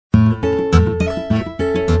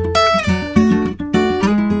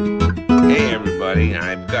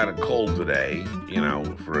today,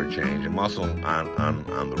 for a change. I'm also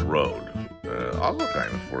on the road, also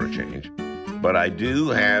kind of for a change. But I do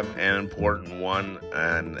have an important one,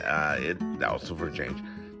 and it also for a change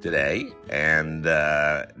today, and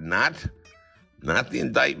not the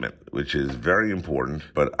indictment, which is very important.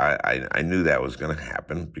 But I knew that was going to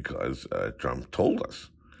happen because Trump told us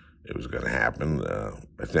it was going to happen.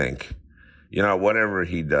 I think, whatever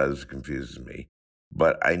he does confuses me.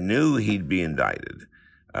 But I knew he'd be indicted,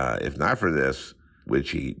 if not for this,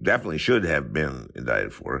 which he definitely should have been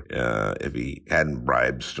indicted for, if he hadn't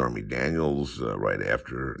bribed Stormy Daniels right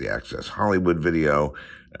after the Access Hollywood video,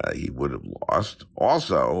 he would have lost.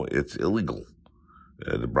 Also, it's illegal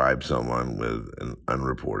to bribe someone with an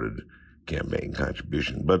unreported campaign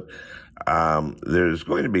contribution. But there's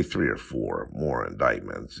going to be 3 or 4 more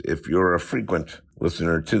indictments. If you're a frequent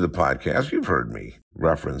listener to the podcast, you've heard me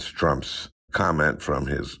reference Trump's comment from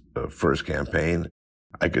his first campaign.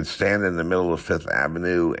 I could stand in the middle of Fifth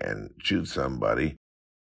Avenue and shoot somebody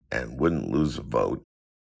and wouldn't lose a vote.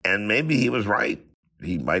 And maybe he was right.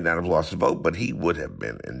 He might not have lost a vote, but he would have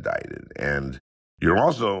been indicted. And you're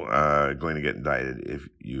also going to get indicted if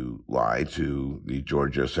you lie to the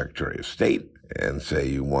Georgia Secretary of State and say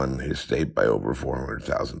you won his state by over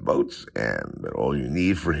 400,000 votes, and that all you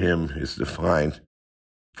need for him is to find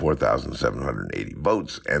 4,780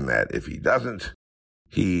 votes, and that if he doesn't,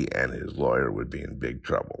 he and his lawyer would be in big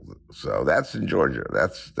trouble. So that's in Georgia.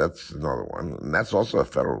 That's another one. And that's also a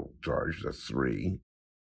federal charge. That's 3.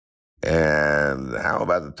 And how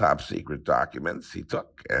about the top secret documents he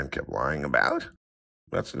took and kept lying about?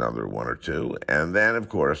 That's another 1 or 2. And then, of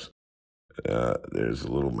course, there's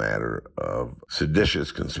a little matter of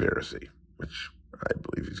seditious conspiracy, which I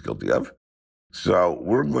believe he's guilty of. So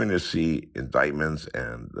we're going to see indictments,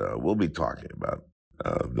 and we'll be talking about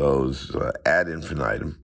those ad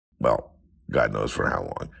infinitum. Well, God knows for how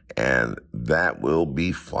long. And that will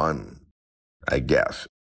be fun, I guess.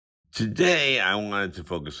 Today, I wanted to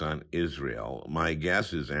focus on Israel. My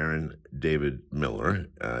guest is Aaron David Miller.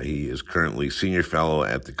 He is currently senior fellow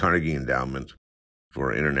at the Carnegie Endowment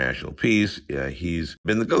for International Peace. He's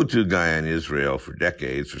been the go-to guy on Israel for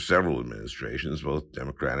decades, for several administrations, both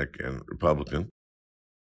Democratic and Republican.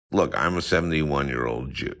 Look, I'm a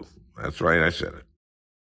 71-year-old Jew. That's right, I said it.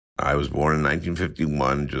 I was born in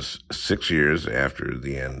 1951, just 6 years after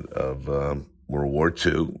the end of World War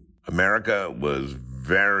II. America was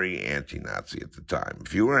very anti-Nazi at the time.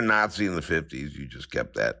 If you were a Nazi in the 50s, you just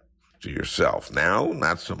kept that to yourself. Now,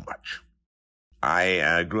 not so much.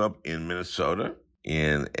 I grew up in Minnesota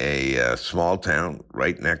in a small town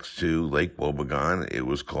right next to Lake Wobegon. It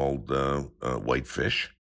was called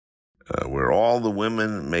Whitefish, where all the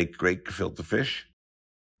women make great gefilte fish,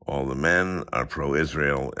 all the men are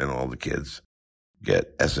pro-Israel, and all the kids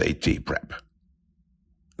get SAT prep.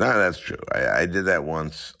 No, that's true. I did that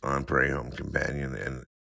once on Prairie Home Companion, and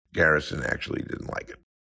Garrison actually didn't like it.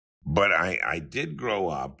 But I did grow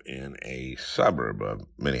up in a suburb of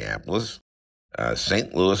Minneapolis,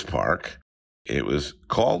 St. Louis Park. It was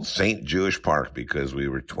called St. Jewish Park because we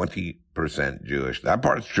were 20% Jewish. That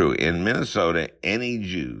part's true. In Minnesota, any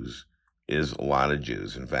Jews is a lot of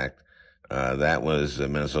Jews. In fact, that was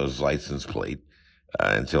Minnesota's license plate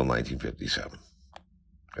until 1957.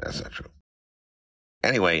 That's not true.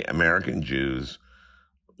 Anyway, American Jews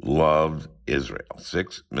loved Israel.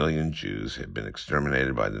 6 million Jews had been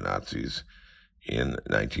exterminated by the Nazis in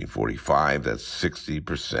 1945. That's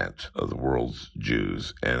 60% of the world's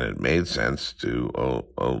Jews. And it made sense to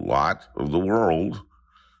a lot of the world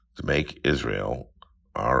to make Israel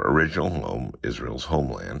our original home, Israel's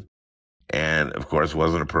homeland. And, of course, it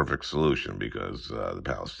wasn't a perfect solution because the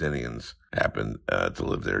Palestinians happened to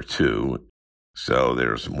live there, too. So there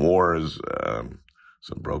were some wars,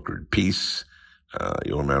 some brokered peace.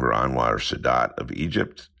 You'll remember Anwar Sadat of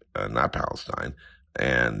Egypt, not Palestine,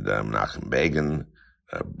 and Menachem Begin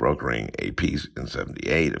brokering a peace in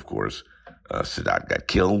 78. Of course, Sadat got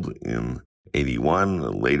killed in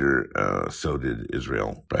 81. Later, so did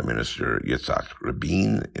Israel Prime Minister Yitzhak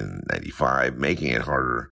Rabin in 95, making it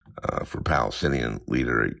harder for Palestinian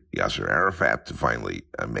leader Yasser Arafat to finally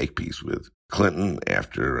make peace with Clinton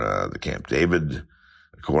after the Camp David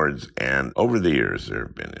Accords. And over the years, there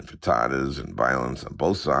have been intifadas and violence on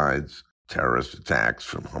both sides, terrorist attacks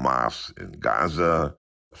from Hamas in Gaza,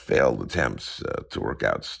 failed attempts to work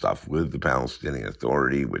out stuff with the Palestinian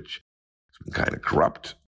Authority, which has been kind of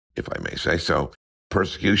corrupt, if I may say so,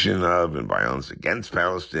 persecution of and violence against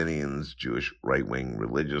Palestinians, Jewish right-wing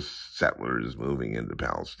religious settlers moving into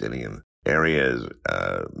Palestinian areas,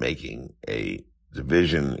 making a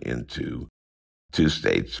division into 2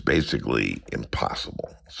 states basically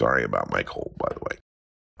impossible. Sorry about Mike Holt, by the way.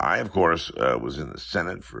 I, of course, was in the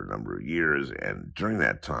Senate for a number of years, and during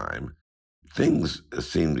that time, things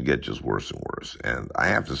seemed to get just worse and worse. And I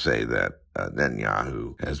have to say that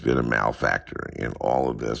Netanyahu has been a malefactor in all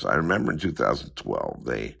of this. I remember in 2012,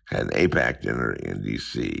 they had an AIPAC dinner in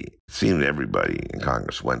D.C. It seemed everybody in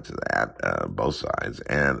Congress went to that, both sides.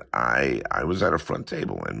 And I was at a front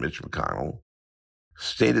table, and Mitch McConnell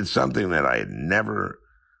stated something that I had never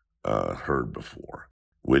heard before,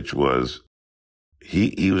 which was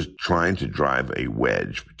he was trying to drive a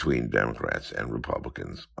wedge between Democrats and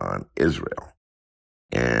Republicans on Israel.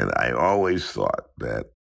 And I always thought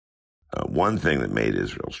that one thing that made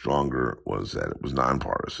Israel stronger was that it was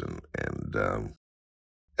nonpartisan. And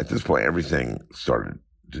at this point, everything started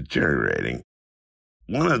deteriorating.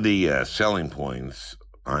 One of the selling points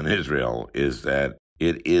on Israel is that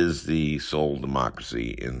it is the sole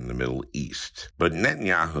democracy in the Middle East. But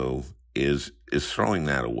Netanyahu is throwing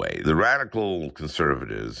that away. The radical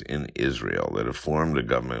conservatives in Israel that have formed a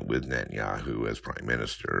government with Netanyahu as prime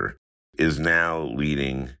minister is now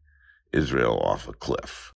leading Israel off a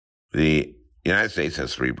cliff. The United States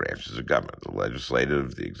has three branches of government: the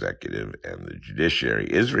legislative, the executive, and the judiciary.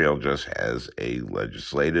 Israel just has a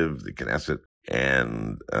legislative, the Knesset,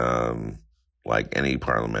 and like any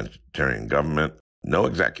parliamentarian government, no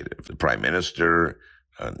executive. The prime minister,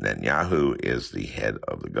 Netanyahu, is the head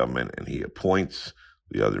of the government, and he appoints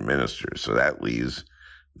the other ministers. So that leaves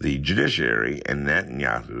the judiciary, and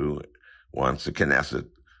Netanyahu wants the Knesset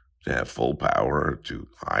to have full power to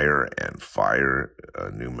hire and fire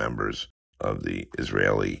new members of the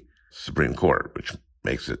Israeli Supreme Court, which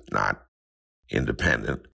makes it not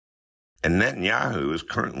independent. And Netanyahu is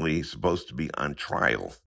currently supposed to be on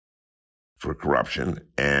trial for corruption,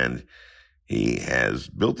 and he has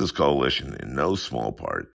built this coalition in no small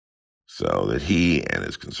part so that he and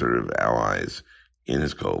his conservative allies in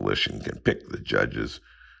his coalition can pick the judges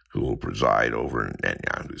who will preside over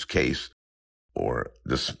Netanyahu's case or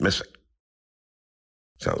dismiss it.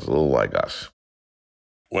 Sounds a little like us.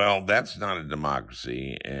 Well, that's not a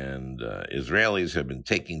democracy, and Israelis have been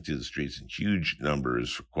taking to the streets in huge numbers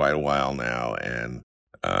for quite a while now, and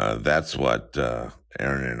that's what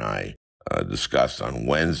Aaron and I discussed on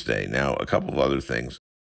Wednesday. Now, a couple of other things.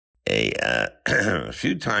 A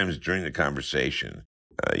few times during the conversation,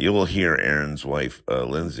 you will hear Aaron's wife,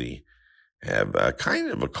 Lindsay, have kind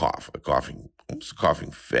of a coughing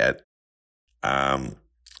fit.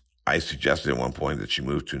 I suggested at one point that she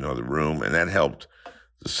move to another room, and that helped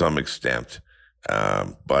to some extent.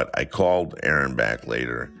 But I called Aaron back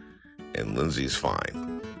later, and Lindsay's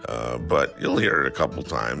fine. But you'll hear it a couple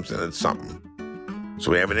times, and it's something.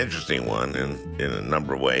 So we have an interesting one in a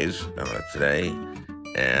number of ways today,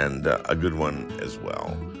 and a good one as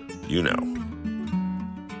well,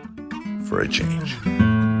 for a change.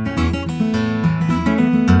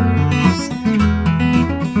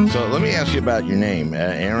 So let me ask you about your name,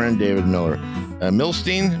 Aaron David Miller.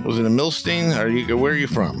 Milstein? Was it a Milstein? Where are you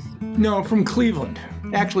from? No, from Cleveland.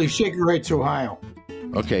 Actually, Shaker Heights, Ohio.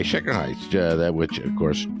 Okay, Shaker Heights. That which, of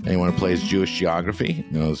course, anyone who plays Jewish geography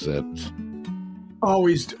knows that.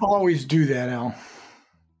 Always do that, Al.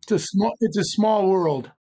 It's a small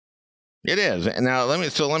world. It is. And now let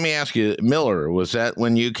me ask you, Miller, was that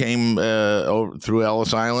when you came over through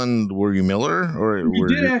Ellis Island? Were you Miller, or we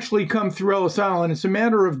did actually come through Ellis Island? It's a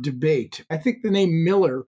matter of debate. I think the name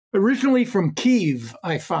Miller, originally from Kiev,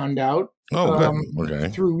 I found out. Oh, good. Okay.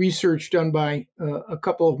 Through research done by a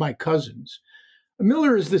couple of my cousins.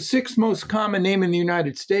 Miller is the sixth most common name in the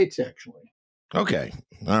United States, actually. Okay.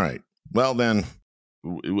 All right. Well, then,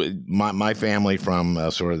 my family from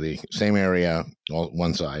sort of the same area,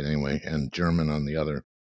 one side anyway, and German on the other.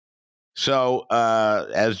 So,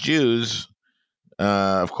 as Jews,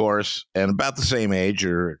 of course, and about the same age,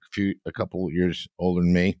 or a couple of years older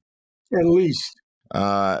than me, at least,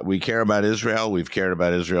 we care about Israel. We've cared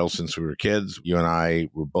about Israel since we were kids. You and I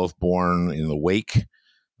were both born in the wake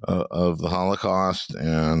of the Holocaust,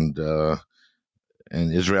 and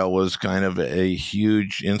Israel was kind of a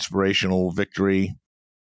huge inspirational victory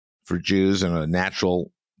for Jews and a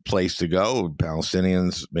natural place to go.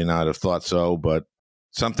 Palestinians may not have thought so, but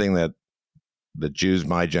something that the Jews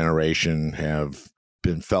my generation have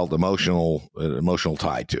been felt emotional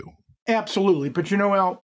tie to. Absolutely. But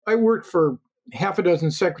Al, I worked for half a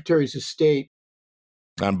dozen secretaries of state.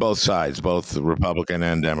 On both sides, both Republican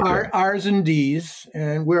and Democrat. R's and D's.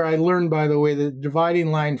 And where I learned, by the way, the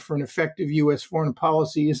dividing line for an effective U.S. foreign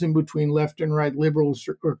policy isn't between left and right, liberals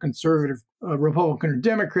or conservative, Republican or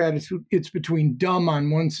Democrat. It's between dumb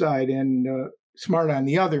on one side and smart on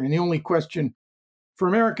the other. And the only question for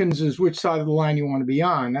Americans is which side of the line you want to be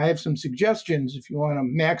on. I have some suggestions if you want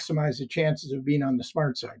to maximize the chances of being on the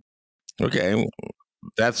smart side. Okay,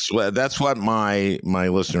 that's what my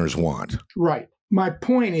listeners want. Right. My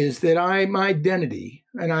point is that my identity,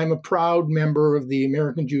 and I'm a proud member of the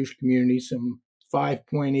American Jewish community, some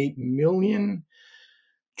 5.8 million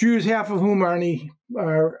Jews, half of whom are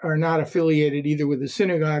not affiliated either with a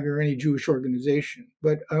synagogue or any Jewish organization.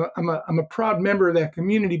 But I'm a proud member of that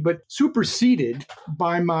community, but superseded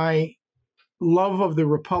by my love of the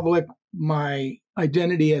Republic, my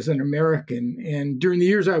identity as an American. And during the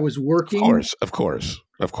years I was working, of course,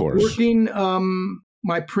 working,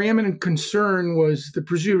 my preeminent concern was the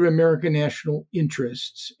pursuit of American national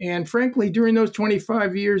interests. And frankly, during those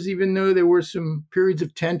 25 years, even though there were some periods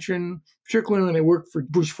of tension, particularly when I worked for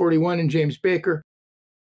Bush 41 and James Baker,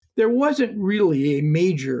 there wasn't really a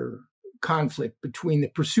major conflict between the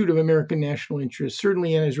pursuit of American national interests,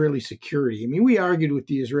 certainly in Israeli security. I mean, we argued with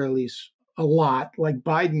the Israelis a lot, like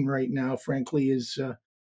Biden right now, frankly, is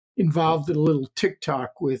involved in a little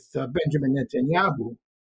tick-tock with Benjamin Netanyahu.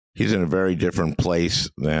 He's in a very different place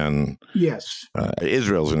than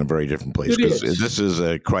Israel's in a very different place, because this is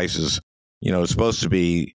a crisis. It's supposed to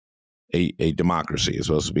be a democracy. It's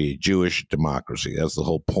supposed to be a Jewish democracy. That's the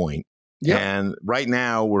whole point. Yep. And right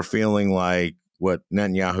now we're feeling like what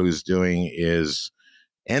Netanyahu is doing is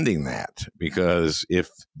ending that, because if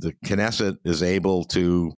the Knesset is able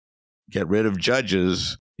to get rid of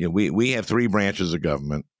judges, we have three branches of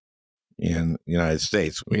government in the United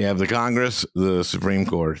States. We have the Congress, the Supreme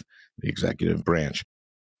Court, the executive branch.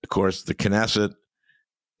 Of course, the Knesset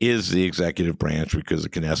is the executive branch because the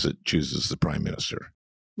Knesset chooses the prime minister.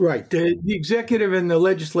 Right. The executive and the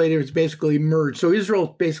legislative is basically merged. So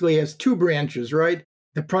Israel basically has two branches, right?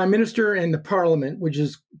 The prime minister and the parliament, which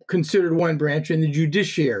is considered one branch, and the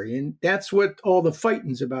judiciary. And that's what all the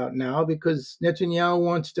fighting's about now, because Netanyahu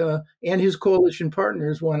wants to, and his coalition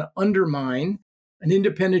partners want to undermine an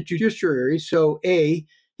independent judiciary. So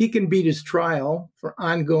he can beat his trial for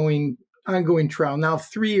ongoing trial. Now,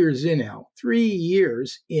 3 years in, 3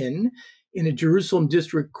 years in a Jerusalem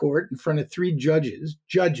district court in front of three judges,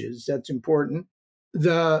 that's important.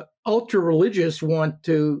 The ultra-religious want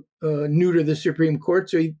to neuter the Supreme Court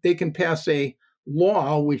so they can pass a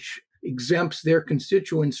law which exempts their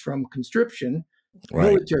constituents from conscription,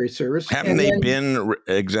 military service. Haven't they been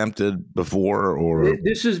exempted before? Or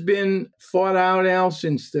this has been fought out, Al,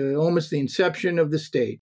 since almost the inception of the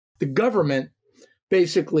state. The government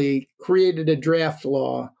basically created a draft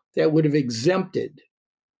law that would have exempted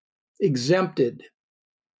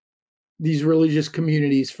these religious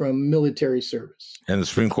communities from military service. And the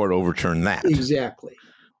Supreme Court overturned that. Exactly.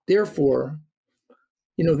 Therefore,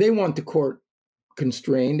 they want the court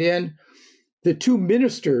constrained. And the two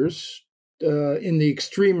ministers in the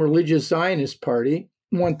extreme religious Zionist party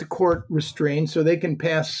want the court restrained so they can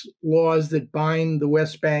pass laws that bind the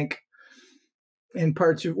West Bank and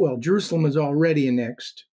parts of, Jerusalem is already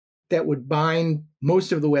annexed, that would bind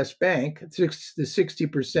most of the West Bank, the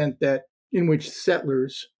 60% in which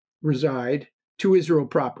settlers reside, to Israel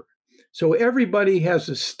proper. So everybody has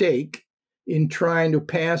a stake in trying to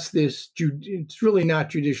pass this. It's really not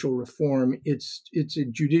judicial reform. It's a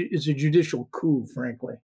judicial coup,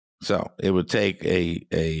 frankly. So it would take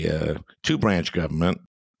a two-branch government,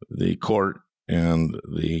 the court and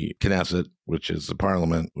the Knesset, which is the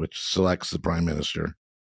parliament, which selects the prime minister,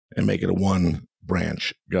 and make it a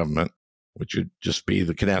one-branch government, which would just be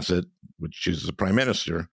the Knesset, which chooses the prime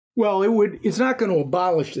minister. Well, it's not going to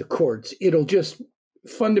abolish the courts. It'll just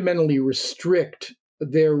fundamentally restrict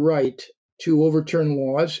their right to overturn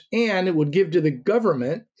laws, and it would give to the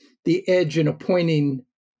government the edge in appointing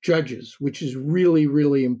judges, which is really,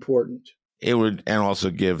 really important. It would, and also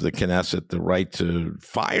give the Knesset the right to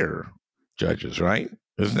fire judges, right?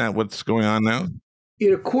 Isn't that what's going on now?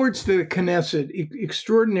 It accords to the Knesset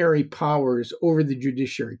extraordinary powers over the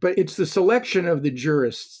judiciary, but it's the selection of the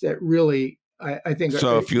jurists that really, I think.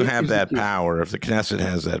 So if you have that power, if the Knesset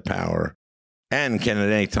has that power and can at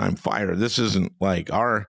any time fire, this isn't like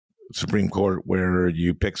our Supreme Court where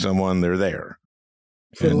you pick someone, they're there.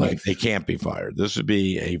 And they can't be fired. This would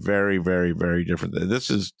be a very, very, very different. This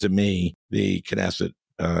is, to me, the Knesset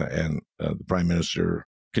and the prime minister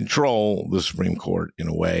control the Supreme Court in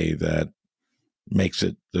a way that makes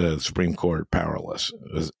it the Supreme Court powerless,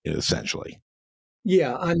 essentially.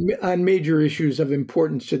 Yeah, on major issues of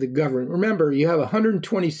importance to the government. Remember, you have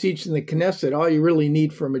 120 seats in the Knesset. All you really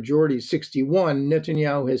need for a majority is 61.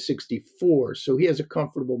 Netanyahu has 64, so he has a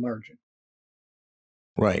comfortable margin.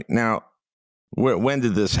 Right. Now, when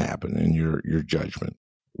did this happen in your judgment,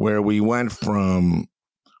 where we went from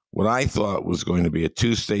what I thought was going to be a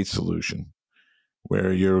two-state solution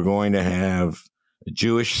where you're going to have a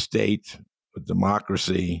Jewish state, a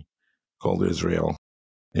democracy called Israel,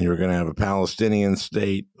 and you're going to have a Palestinian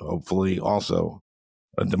state, hopefully also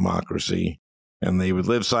a democracy, and they would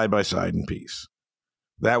live side by side in peace.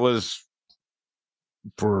 That was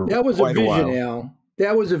quite a vision, while. Al.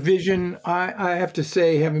 That was a vision. I have to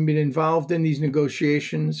say, having been involved in these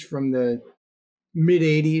negotiations from the mid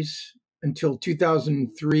 80s until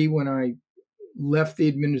 2003, when I left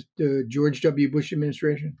the George W. Bush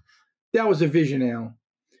administration, that was a vision, Al.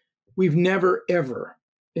 We've never, ever,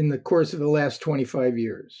 in the course of the last 25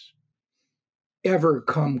 years, ever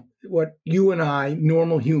come what you and I,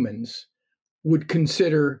 normal humans, would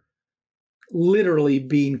consider literally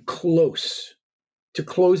being close to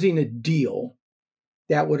closing a deal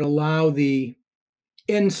that would allow the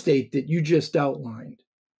end state that you just outlined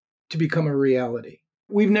to become a reality.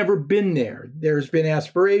 We've never been there. There's been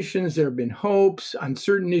aspirations, there have been hopes on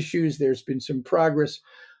certain issues, there's been some progress.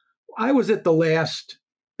 I was at the last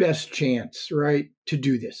best chance, right, to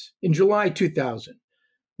do this. In July 2000,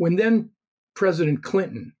 when then President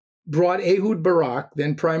Clinton brought Ehud Barak,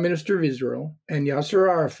 then Prime Minister of Israel, and Yasser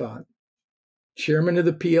Arafat, chairman of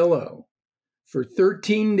the PLO, for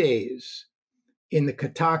 13 days in the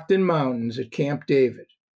Catoctin Mountains at Camp David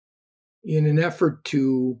in an effort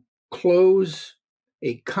to close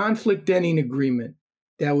a conflict-ending agreement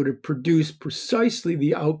that would have produced precisely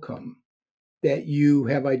the outcome that you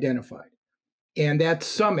have identified. And that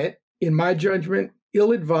summit, in my judgment,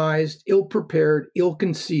 ill-advised, ill-prepared,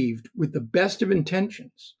 ill-conceived, with the best of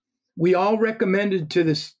intentions. We all recommended to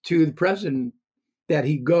the president that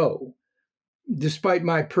he go, despite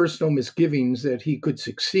my personal misgivings that he could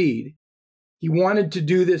succeed. He wanted to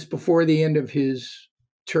do this before the end of his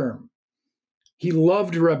term. He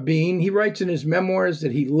loved Rabin. He writes in his memoirs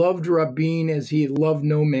that he loved Rabin as he had loved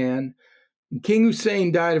no man. And King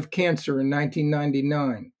Hussein died of cancer in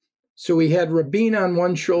 1999. So he had Rabin on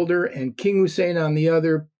one shoulder and King Hussein on the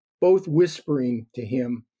other, both whispering to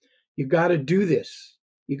him, you got to do this.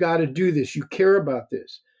 You got to do this. You care about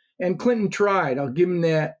this. And Clinton tried. I'll give him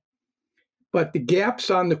that. But the gaps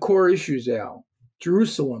on the core issues, Al,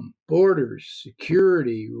 Jerusalem, borders,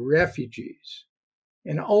 security, refugees,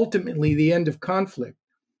 and ultimately the end of conflict,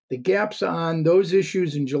 the gaps on those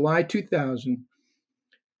issues in July 2000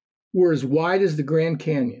 were as wide as the Grand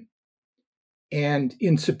Canyon. And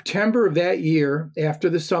in September of that year, after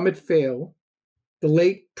the summit failed, the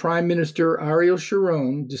late Prime Minister Ariel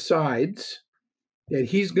Sharon decides that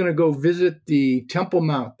he's going to go visit the Temple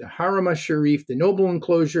Mount, the Haram al-Sharif, the noble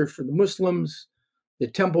enclosure for the Muslims, the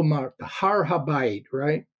Temple Mount, the Har Habayit,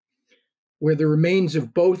 right, where the remains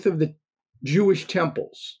of both of the Jewish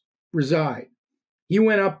temples reside. He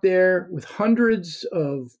went up there with hundreds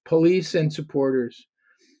of police and supporters.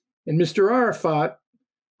 And Mr. Arafat,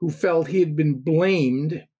 who felt he had been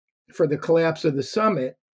blamed for the collapse of the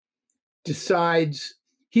summit, decides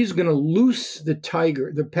he's going to loose the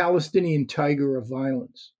tiger, the Palestinian tiger of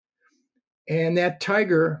violence. And that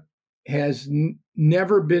tiger has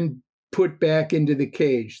never been put back into the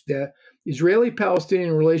cage. The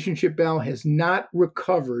Israeli-Palestinian relationship, Al, has not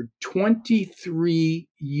recovered 23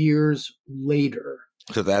 years later.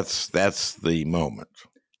 So that's the moment.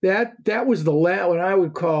 That was what I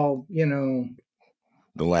would call, The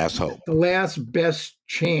last hope. The last best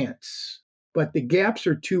chance. But the gaps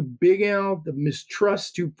are too big, Al, the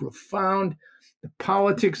mistrust too profound, the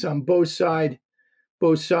politics on both sides,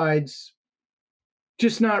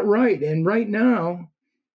 just not right. And right now,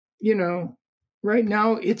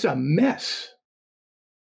 it's a mess.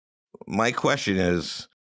 My question is,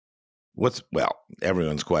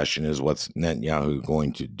 everyone's question is, what's Netanyahu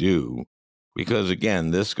going to do? Because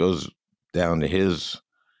again, this goes down to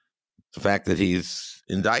the fact that he's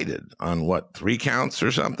indicted on 3 counts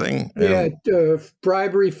or something? Yeah,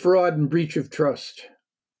 bribery, fraud, and breach of trust.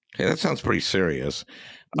 Okay, that sounds pretty serious.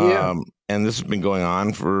 Yeah. And this has been going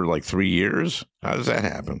on for 3 years? How does that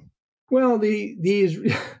happen? Well, the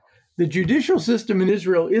judicial system in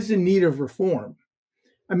Israel is in need of reform.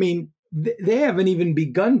 I mean, they haven't even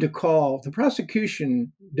begun to call, the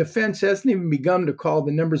prosecution, defense hasn't even begun to call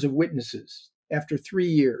the numbers of witnesses after 3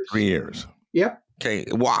 years. 3 years. Yep. Okay,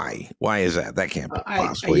 why? Why is that? That can't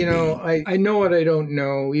possibly be. I know what I don't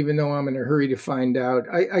know, even though I'm in a hurry to find out.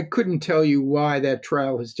 I couldn't tell you why that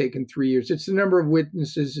trial has taken 3 years. It's the number of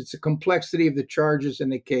witnesses. It's the complexity of the charges in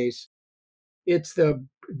the case. It's the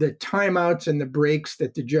timeouts and the breaks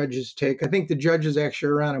that the judges take. I think the judges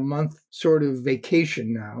actually are on a month sort of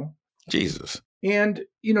vacation now. Jesus. And,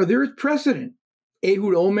 there is precedent.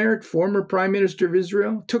 Ehud Olmert, former Prime Minister of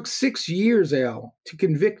Israel, took 6 years, Al, to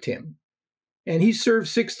convict him. And he served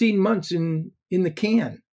 16 months in the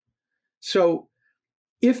can. So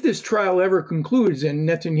if this trial ever concludes and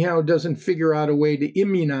Netanyahu doesn't figure out a way to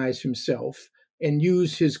immunize himself and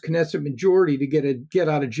use his Knesset majority to get a get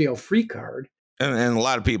out of jail free card. And a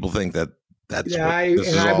lot of people think that that's Yeah, what this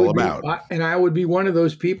is all about. And I would be one of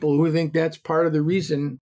those people who think that's part of the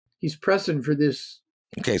reason he's pressing for this.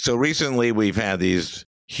 Okay, so recently we've had these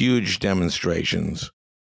huge demonstrations.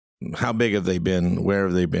 How big have they been? Where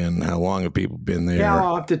have they been? How long have people been there? Yeah,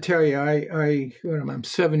 I'll have to tell you, I'm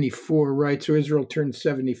 74, right? So Israel turned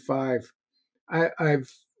 75.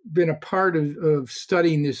 I've been a part of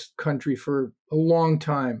studying this country for a long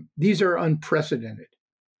time. These are unprecedented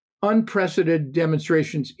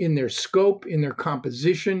demonstrations in their scope, in their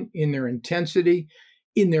composition, in their intensity,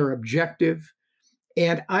 in their objective.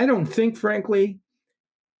 And I don't think, frankly,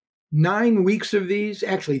 9 weeks of these,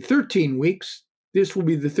 actually 13 weeks, this will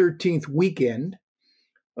be the 13th weekend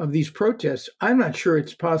of these protests. I'm not sure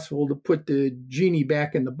it's possible to put the genie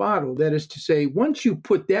back in the bottle. That is to say, once you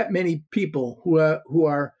put that many people who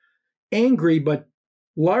are angry but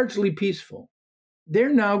largely peaceful, they're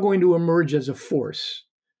now going to emerge as a force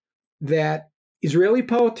that Israeli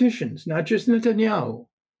politicians, not just Netanyahu,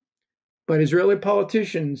 but Israeli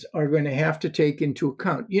politicians are going to have to take into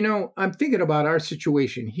account. You know, I'm thinking about our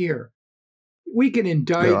situation here. We can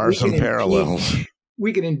indict. There are some parallels.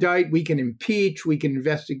 We can indict, we can impeach, we can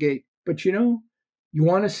investigate. But you know, you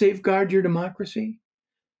want to safeguard your democracy?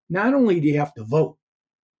 Not only do you have to vote,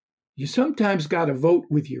 you sometimes got to vote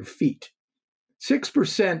with your feet.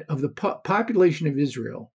 6% of the population of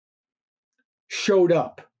Israel showed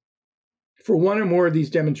up for one or more of these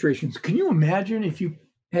demonstrations. Can you imagine if you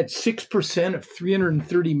had 6% of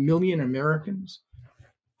 330 million Americans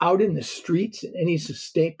out in the streets in any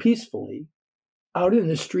peacefully, out in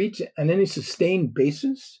the streets on any sustained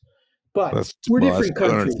basis? But we're different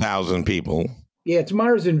countries. 200,000 people. Yeah, it's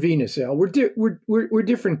Mars and Venus, Al. We're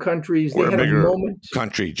different countries. We're they had a bigger moment.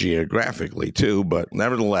 Country geographically too, but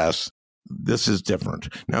nevertheless, this is different.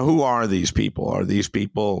 Now, who are these people? Are these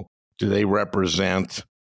people? Do they represent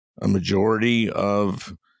a majority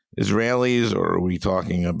of Israelis, or are we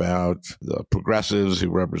talking about the progressives who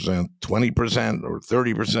represent 20% or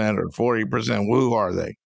 30% or 40%? Who are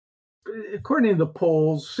they? According to the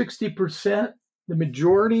polls, 60%, the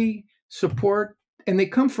majority support, and they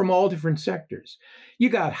come from all different sectors. You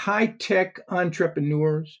got high-tech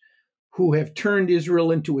entrepreneurs who have turned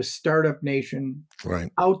Israel into a startup nation,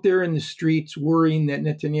 right, out there in the streets worrying that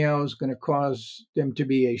Netanyahu is going to cause them to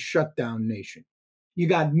be a shutdown nation. You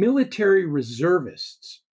got military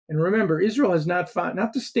reservists. And remember, Israel has not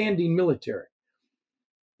the standing military.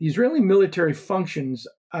 The Israeli military functions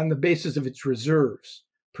on the basis of its reserves,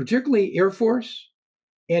 particularly Air Force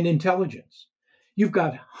and intelligence. You've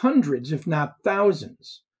got hundreds, if not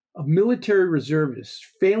thousands, of military reservists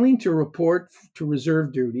failing to report to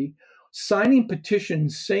reserve duty, signing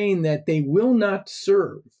petitions saying that they will not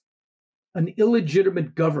serve an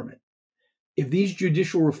illegitimate government if these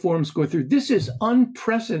judicial reforms go through. This is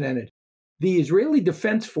unprecedented. The Israeli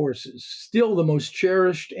Defense Forces, still the most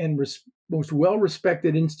cherished and most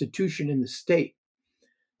well-respected institution in the state,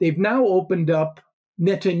 they've now opened up,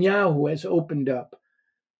 Netanyahu has opened up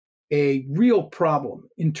a real problem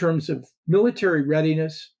in terms of military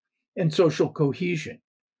readiness and social cohesion.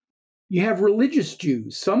 You have religious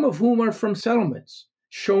Jews, some of whom are from settlements,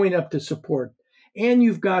 showing up to support. And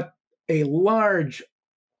you've got a large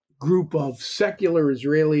group of secular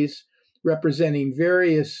Israelis representing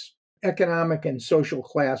various economic and social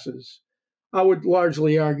classes. I would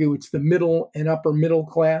largely argue it's the middle and upper middle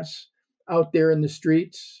class out there in the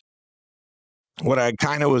streets. What I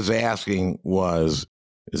kind of was asking was,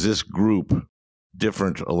 is this group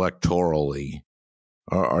different electorally?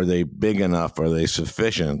 Are they big enough? Are they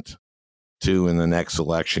sufficient to, in the next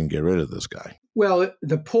election, get rid of this guy? Well,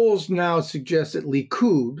 the polls now suggest that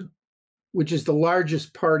Likud, which is the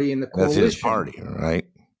largest party in the coalition. That's his party, right?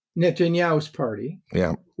 Netanyahu's party.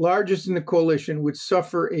 Yeah. Largest in the coalition, would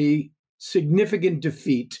suffer a significant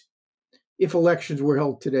defeat if elections were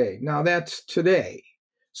held today. Now, that's today.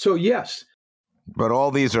 So, yes. But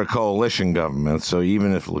all these are coalition governments. So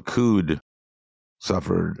even if Likud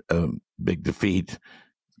suffered a big defeat,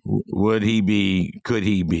 could he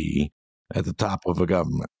be at the top of a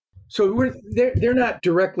government? So they're not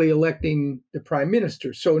directly electing the prime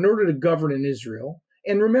minister. So in order to govern in Israel,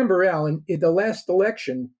 and remember, Alan, in the last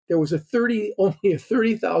election, there was only a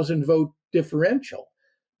 30,000 vote differential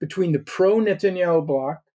between the pro-Netanyahu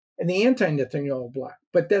bloc and the anti-Netanyahu bloc.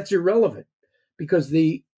 But that's irrelevant because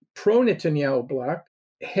the pro-Netanyahu bloc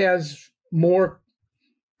has more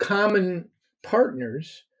common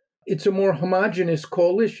partners. It's a more homogenous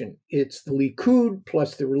coalition. It's the Likud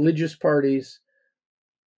plus the religious parties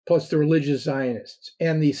plus the religious Zionists.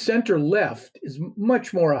 And the center left is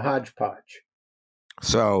much more a hodgepodge.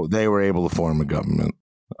 So they were able to form a government,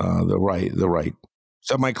 the right.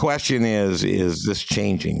 So my question is this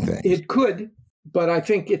changing things? It could, but I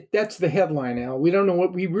think that's the headline, Al.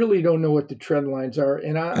 We really don't know what the trend lines are.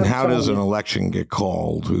 And how does an election get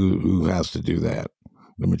called? Who has to do that?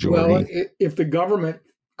 The majority? Well, if the government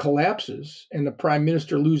collapses and the prime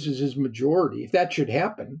minister loses his majority, if that should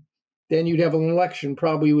happen, then you'd have an election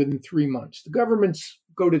probably within 3 months. The governments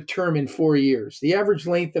go to term in 4 years. The average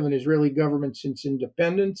length of an Israeli government since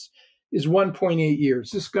independence is 1.8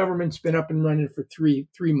 years. This government's been up and running for three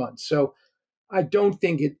months. So I don't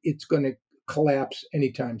think it's going to collapse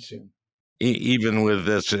anytime soon. Even with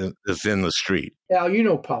this in the street. Al, you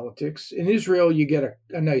know politics. In Israel, you get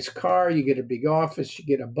a nice car, you get a big office, you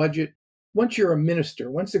get a budget. Once you're a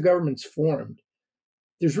minister, once the government's formed,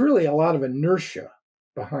 there's really a lot of inertia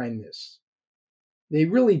behind this. They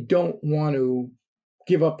really don't want to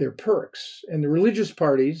give up their perks. And the religious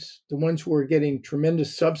parties, the ones who are getting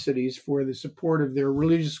tremendous subsidies for the support of their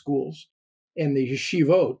religious schools and the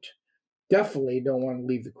yeshivot, definitely don't want to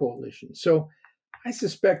leave the coalition. So I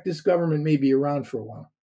suspect this government may be around for a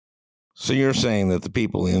while. So you're saying that the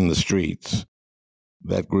people in the streets,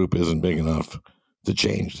 that group isn't big enough to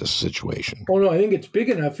change this situation? Oh, no, I think it's big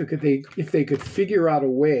enough if they could figure out a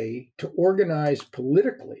way to organize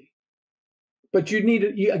politically. But you need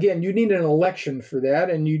an election for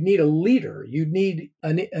that, and you need a leader. You need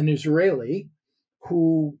an Israeli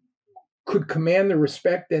who could command the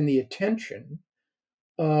respect and the attention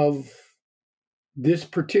of this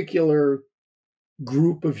particular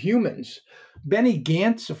group of humans. Benny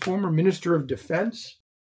Gantz, a former minister of defense,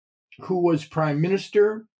 who was prime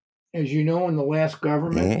minister, as you know, in the last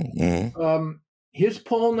government, his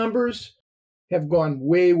poll numbers have gone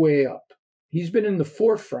way, way up. He's been in the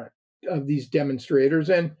forefront of these demonstrators.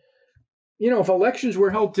 And, if elections were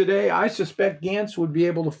held today, I suspect Gantz would be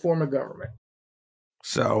able to form a government.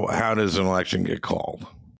 So how does an election get called?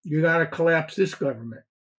 You got to collapse this government.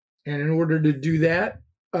 And in order to do that,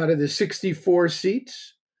 out of the 64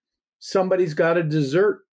 seats, somebody's got to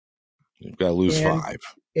desert. You've got to lose 5.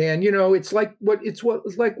 And it's like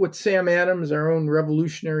what Sam Adams, our own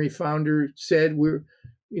revolutionary founder, said. We're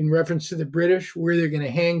in reference to the British, where they're going to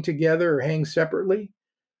hang together or hang separately.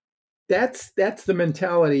 That's the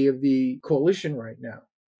mentality of the coalition right now.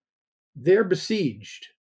 They're besieged.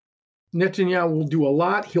 Netanyahu will do a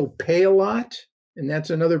lot. He'll pay a lot, and that's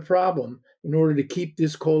another problem in order to keep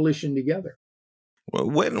this coalition together. Well,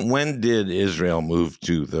 when did Israel move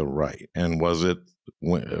to the right? And was it,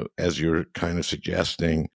 as you're kind of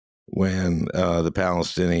suggesting, when the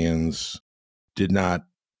Palestinians did not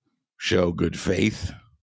show good faith?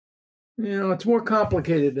 It's more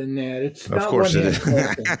complicated than that. It's of not course one it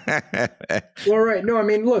is. Well, right. No, I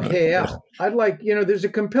mean, look, hey, Al, I'd like, there's a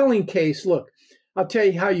compelling case. Look, I'll tell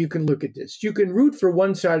you how you can look at this. You can root for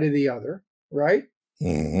one side or the other, right?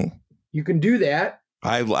 Mm-hmm. You can do that.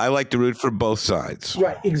 I like to root for both sides.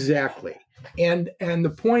 Right, exactly. And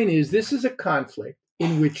the point is, this is a conflict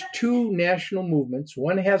in which two national movements,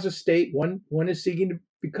 one has a state, one is seeking to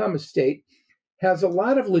become a state, has a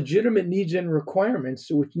lot of legitimate needs and requirements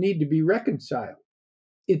which need to be reconciled.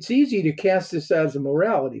 It's easy to cast this as a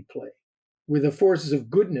morality play, where the forces of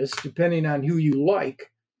goodness, depending on who you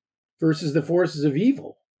like, versus the forces of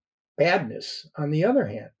evil, badness, on the other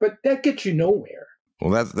hand. But that gets you nowhere.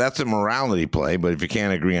 Well, that's a morality play, but if you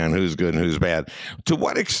can't agree on who's good and who's bad, to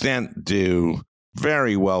what extent do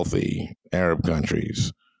very wealthy Arab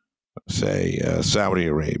countries, say Saudi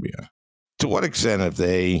Arabia, to what extent have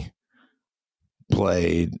they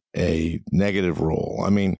played a negative role? I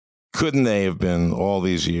mean, couldn't they have been all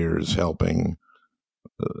these years helping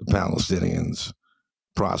Palestinians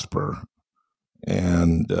prosper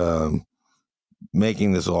and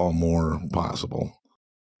making this all more possible?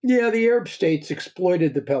 Yeah, the Arab states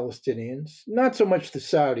exploited the Palestinians, not so much the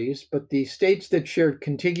Saudis, but the states that shared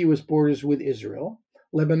contiguous borders with Israel,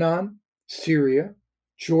 Lebanon, Syria,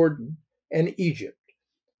 Jordan, and Egypt,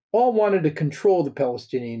 all wanted to control the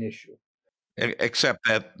Palestinian issue. Except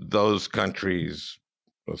that those countries,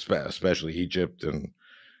 especially Egypt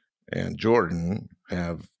and Jordan,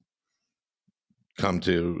 have come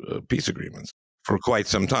to peace agreements for quite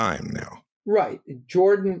some time now. Right.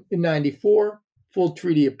 Jordan in 94, full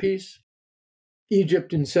treaty of peace.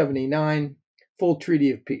 Egypt in 79, full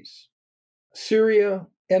treaty of peace. Syria,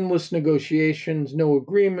 endless negotiations, no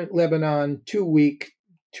agreement. Lebanon, too weak,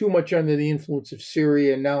 too much under the influence of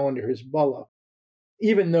Syria, and now under Hezbollah.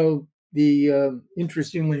 Even though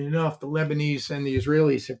interestingly enough, the Lebanese and the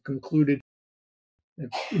Israelis have concluded an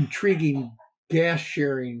intriguing gas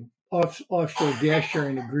sharing offshore gas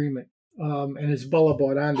sharing agreement. And Hezbollah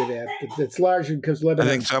bought onto that. But that's largely because I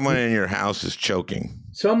Lebanon. think someone in your house is choking.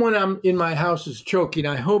 Someone in my house is choking.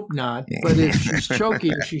 I hope not. But if she's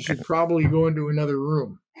choking, she should probably go into another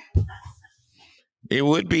room. It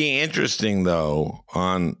would be interesting, though,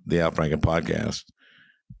 on the Al Franken podcast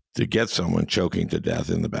to get someone choking to death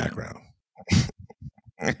in the background.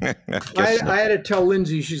 I had to tell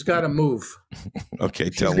Lindsay she's got to move. Okay,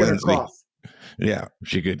 She's tell gonna Lindsay. cough. Yeah,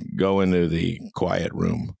 she could go into the quiet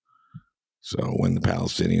room. So when the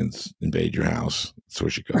Palestinians invade your house, that's where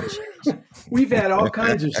she goes. We've had all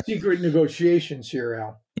kinds of secret negotiations here,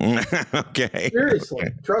 Al. Okay. Seriously,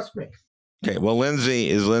 Okay. trust me. Okay. Well, Lindsay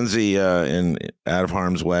in out of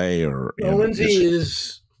harm's way, or Well, Lindsay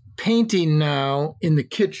is painting now in the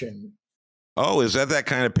kitchen. Oh, is that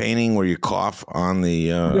kind of painting where you cough on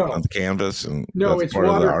the on the canvas? And no, that's it's part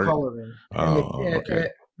of the art? watercoloring. Okay.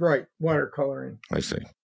 Right, watercoloring. I see.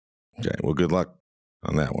 Okay. Well, good luck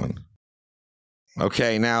on that one.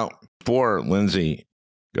 Okay. Now, before Lindsay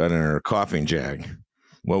got in her coughing jag,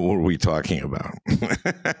 what were we talking about?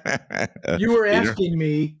 You were asking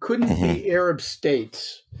me, couldn't the Arab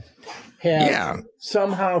states have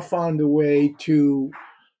somehow found a way to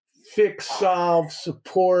fix, solve,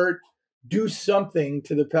 support, do something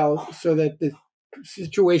to so that the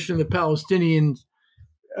situation in the Palestinian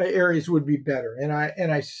areas would be better?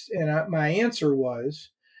 My answer was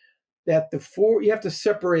that you have to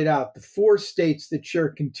separate out the 4 states that share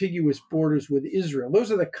contiguous borders with Israel.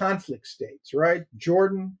 Those are the conflict states, right?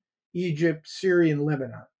 Jordan, Egypt, Syria, and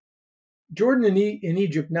Lebanon. Jordan and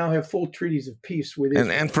Egypt now have full treaties of peace with Israel.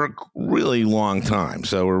 And for a really long time.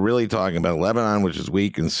 So we're really talking about Lebanon, which is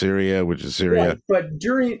weak, and Syria, which is Syria. Right. But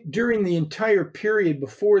during the entire period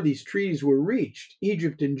before these treaties were reached,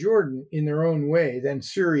 Egypt and Jordan, in their own way, then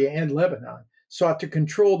Syria and Lebanon, sought to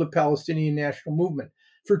control the Palestinian national movement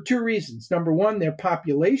for 2 reasons. Number one, their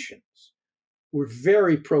populations were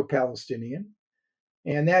very pro-Palestinian,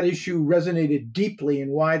 and that issue resonated deeply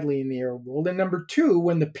and widely in the Arab world. And number 2,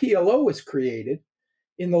 when the PLO was created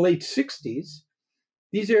in the late 60s,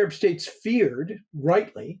 these Arab states feared,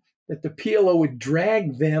 rightly, that the PLO would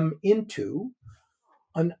drag them into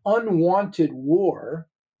an unwanted war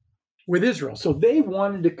with Israel. So they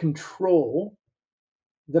wanted to control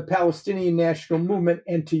the Palestinian national movement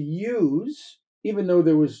and to use, even though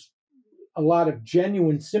there was a lot of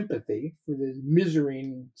genuine sympathy for the misery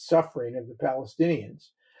and suffering of the Palestinians,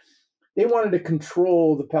 they wanted to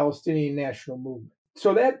control the Palestinian national movement.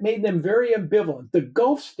 So that made them very ambivalent. The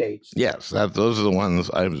Gulf states. Yes, those are the ones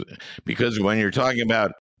because when you're talking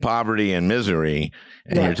about poverty and misery,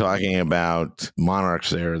 and you're talking about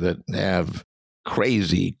monarchs there that have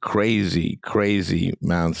crazy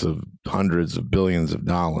amounts of hundreds of billions of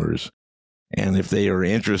dollars. And if they are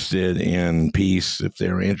interested in peace, if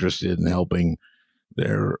they're interested in helping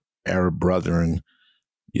their Arab brethren,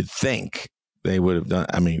 you'd think they would have done.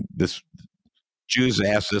 I mean, Jews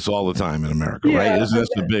ask this all the time in America, right? Isn't this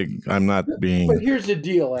the big? I'm not being. But here's the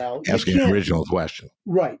deal, Al. Asking an original question,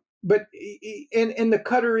 right? But and the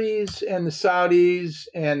Qataris and the Saudis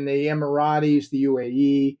and the Emiratis, the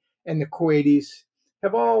UAE and the Kuwaitis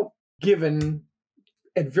have all given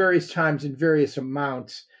at various times in various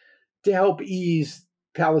amounts to help ease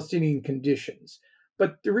Palestinian conditions.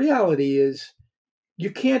 But the reality is, you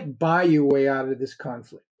can't buy your way out of this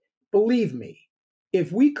conflict. Believe me,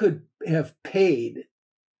 if we could have paid,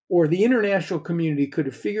 or the international community could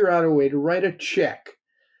have figured out a way to write a check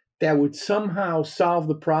that would somehow solve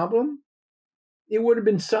the problem, it would have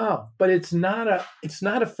been solved. But it's not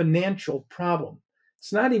a financial problem.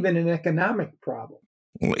 It's not even an economic problem.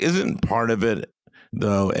 Well, isn't part of it,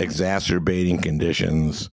 though, exacerbating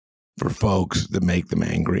conditions for folks that make them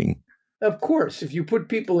angry? Of course, if you put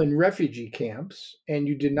people in refugee camps and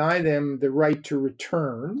you deny them the right to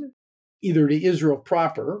return, either to Israel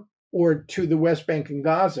proper or to the West Bank and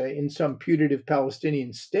Gaza in some putative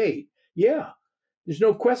Palestinian state, there's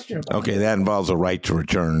no question about it. Okay, that involves a right to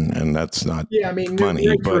return, and that's not money.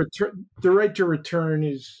 The right to return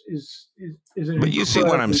is an. But you see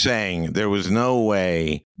what I'm saying? There was no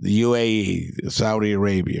way the UAE, Saudi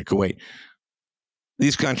Arabia, Kuwait,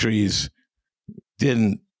 these countries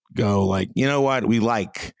didn't go like, you know what, we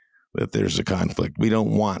like that there's a conflict. We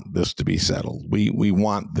don't want this to be settled. We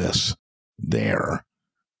want this there.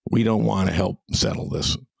 We don't want to help settle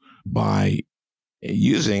this by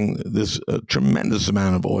using this tremendous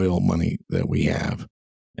amount of oil money that we have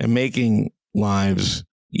and making lives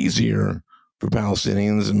easier for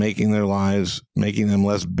Palestinians and making them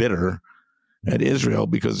less bitter at Israel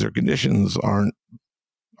because their conditions aren't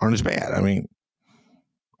as bad. I mean,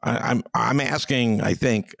 I'm asking, I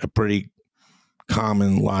think, a pretty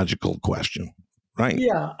common logical question, right?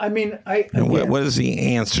 Yeah, I mean, And what is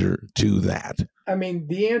the answer to that? I mean,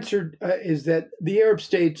 the answer is that the Arab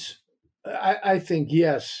states, I think,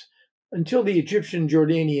 yes, until the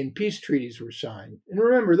Egyptian-Jordanian peace treaties were signed. And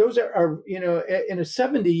remember, those are in a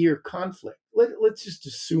 70-year conflict. Let's just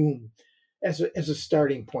assume as a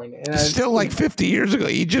starting point. And It's still like 50 years ago.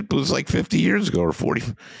 Egypt was like 50 years ago or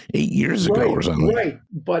 48 years ago or something. Right.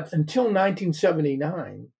 But until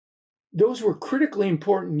 1979, those were critically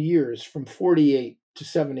important years from 48 to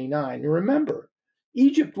 79. And remember,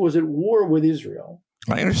 Egypt was at war with Israel.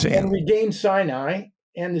 I understand. And regained Sinai,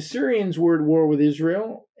 and the Syrians were at war with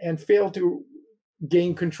Israel and failed to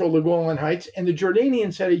gain control of Golan Heights. And the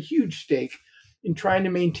Jordanians had a huge stake in trying to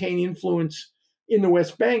maintain influence in the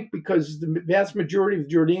West Bank because the vast majority of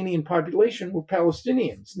the Jordanian population were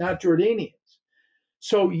Palestinians, not Jordanians.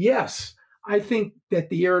 So, yes, I think that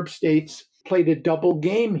the Arab states played a double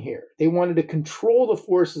game here. They wanted to control the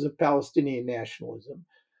forces of Palestinian nationalism,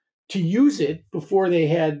 to use it before they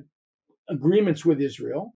had agreements with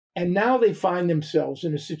Israel. And now they find themselves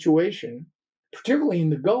in a situation, particularly in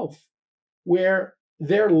the Gulf, where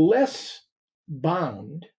they're less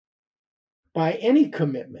bound by any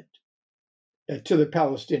commitment to the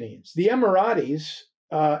Palestinians. The Emiratis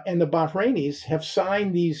and the Bahrainis have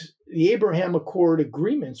signed the Abraham Accord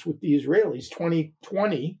agreements with the Israelis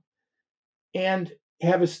 2020 and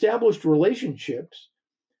have established relationships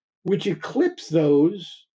which eclipse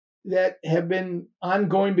those that have been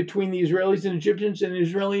ongoing between the Israelis and Egyptians and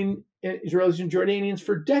Israelis and Jordanians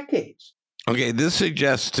for decades. Okay, this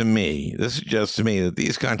suggests to me that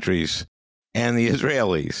these countries and the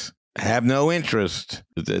Israelis have no interest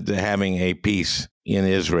to having a peace in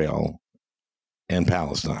Israel and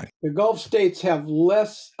Palestine. The Gulf states are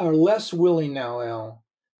less willing now, Al,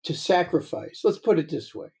 to sacrifice. Let's put it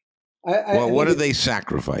this way. What are they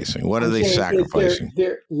sacrificing? What are they sacrificing?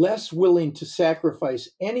 They're less willing to sacrifice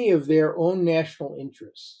any of their own national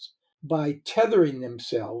interests by tethering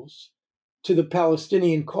themselves to the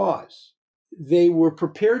Palestinian cause. They were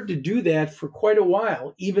prepared to do that for quite a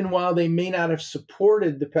while, even while they may not have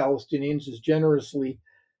supported the Palestinians as generously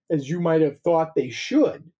as you might have thought they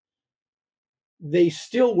should. They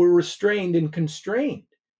still were restrained and constrained.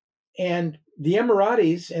 And the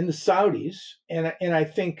Emiratis and the Saudis, and I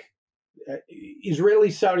think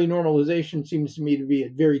Israeli-Saudi normalization seems to me to be a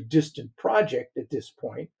very distant project at this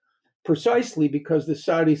point, precisely because the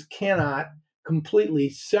Saudis cannot completely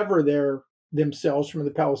sever themselves from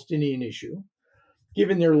the Palestinian issue,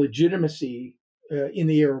 given their legitimacy in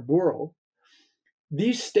the Arab world.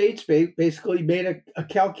 These states basically made a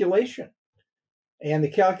calculation, and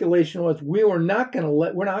the calculation was we're not going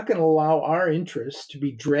to allow our interests to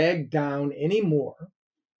be dragged down anymore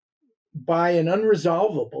by an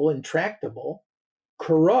unresolvable, intractable,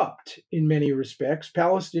 corrupt, in many respects,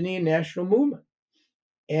 Palestinian national movement.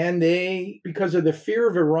 And because of the fear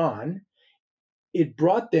of Iran, it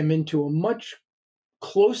brought them into a much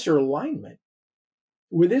closer alignment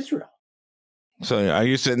with Israel. So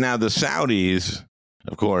you said now the Saudis,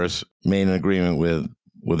 of course, made an agreement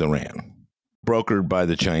with Iran, brokered by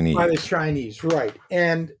the Chinese. By the Chinese, right.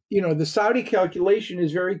 And, the Saudi calculation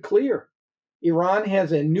is very clear. Iran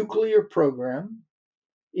has a nuclear program.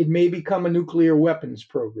 It may become a nuclear weapons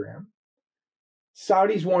program.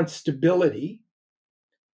 Saudis want stability.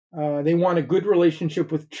 They want a good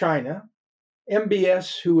relationship with China.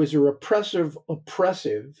 MBS, who is a oppressive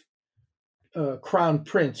crown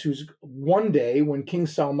prince, who's one day, when King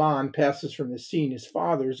Salman passes from the scene, his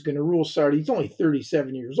father is going to rule Saudi. He's only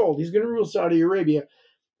 37 years old. He's going to rule Saudi Arabia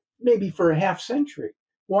maybe for a half century.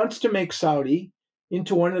 Wants to make Saudi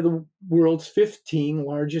into one of the world's 15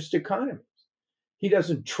 largest economies. He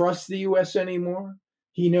doesn't trust the U.S. anymore.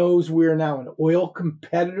 He knows we're now an oil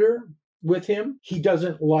competitor with him. He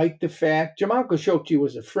doesn't like the fact, Jamal Khashoggi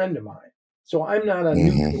was a friend of mine, so I'm not a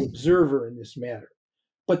neutral observer in this matter.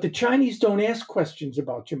 But the Chinese don't ask questions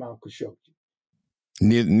about Jamal Khashoggi.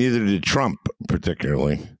 Neither did Trump,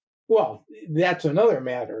 particularly. Well, that's another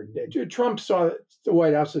matter. Trump saw the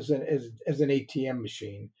White House as an ATM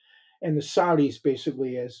machine, and the Saudis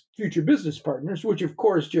basically as future business partners, which of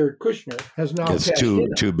course Jared Kushner has now cashed in.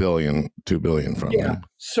 $2 billion from them.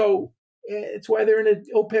 So it's why they're in an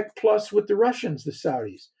OPEC plus with the Russians, the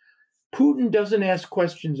Saudis. Putin doesn't ask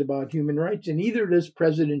questions about human rights, and neither does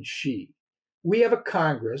President Xi. We have a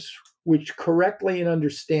Congress which correctly and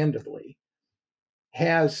understandably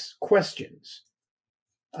has questions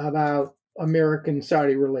about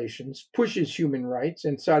American-Saudi relations, pushes human rights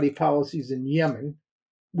and Saudi policies in Yemen,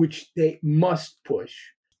 which they must push.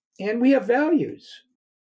 And we have values.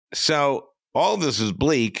 So all this is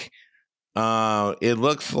bleak. It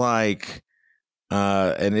looks like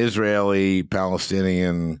an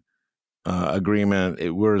Israeli-Palestinian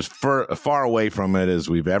agreement. We're as far away from it as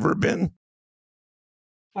we've ever been.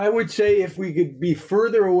 I would say if we could be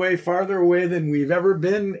farther away than we've ever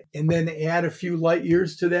been, and then add a few light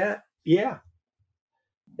years to that, yeah.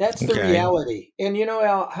 That's the reality. And,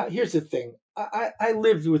 Al, here's the thing. I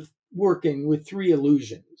lived working with three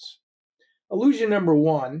illusions. Illusion number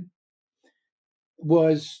one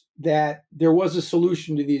was that there was a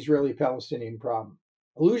solution to the Israeli-Palestinian problem.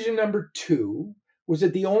 Illusion number two was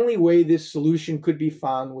that the only way this solution could be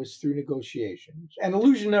found was through negotiations. And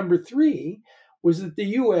illusion number three was that the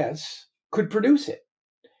U.S. could produce it.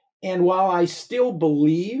 And while I still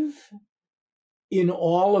believe in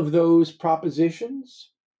all of those propositions,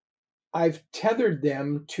 I've tethered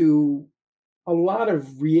them to a lot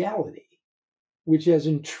of reality, which has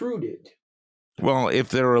intruded. Well, if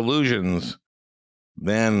there are illusions,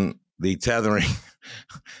 then the tethering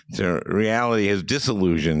to reality has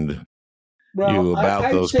disillusioned you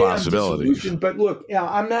about those possibilities. But look,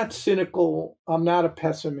 I'm not cynical. I'm not a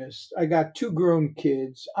pessimist. I got two grown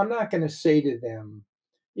kids. I'm not going to say to them,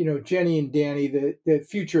 Jenny and Danny, the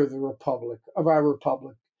future of our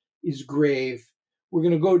republic is grave. We're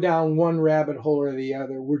going to go down one rabbit hole or the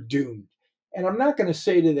other. We're doomed. And I'm not going to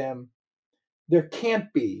say to them, there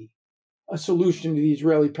can't be a solution to the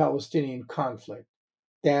Israeli-Palestinian conflict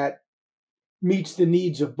that meets the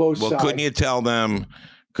needs of both sides. Well, couldn't you tell them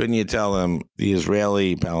the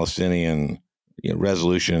Israeli-Palestinian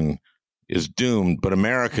resolution is doomed, but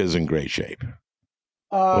America is in great shape?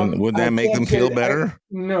 Would that make them feel better?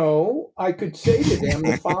 No, I could say to them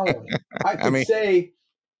the following. I could say,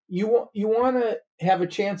 you want to have a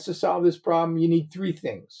chance to solve this problem, you need three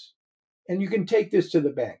things. And you can take this to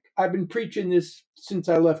the bank. I've been preaching this since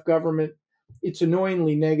I left government. It's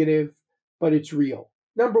annoyingly negative, but it's real.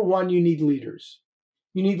 Number one, you need leaders.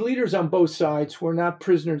 You need leaders on both sides who are not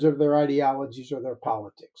prisoners of their ideologies or their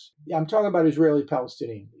politics. I'm talking about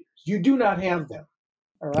Israeli-Palestinian leaders. You do not have them.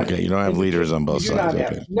 All right? Okay, you don't have leaders on both sides.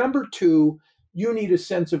 Okay. Number two, you need a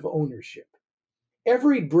sense of ownership.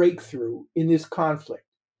 Every breakthrough in this conflict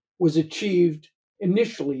was achieved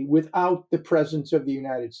initially without the presence of the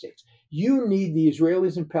United States. You need the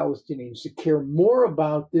Israelis and Palestinians to care more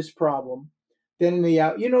about this problem than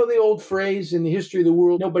the old phrase in the history of the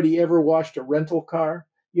world, nobody ever washed a rental car.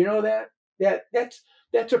 You know that?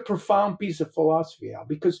 That's a profound piece of philosophy, Al,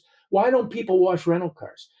 because why don't people wash rental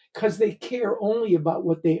cars? Because they care only about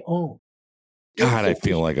what they own. God, I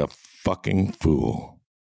feel like a fucking fool.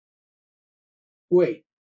 Wait.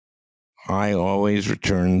 I always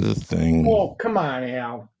return the thing. Oh, come on,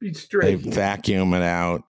 Al. Be straight. They vacuum it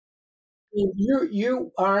out.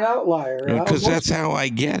 You are an outlier. Because that's how I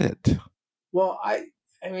get it. Well, I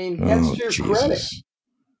mean, that's your credit.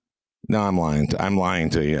 No, I'm lying. I'm lying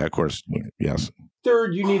to you. Of course, yes.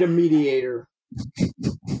 Third, you need a mediator.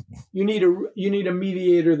 You need a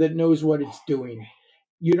mediator that knows what it's doing.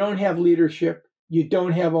 You don't have leadership, you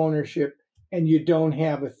don't have ownership, and you don't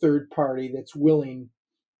have a third party that's willing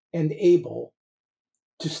and able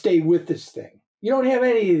to stay with this thing. You don't have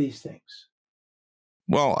any of these things.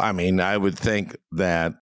 Well, I mean, I would think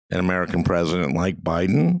that an American president like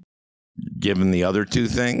Biden, given the other two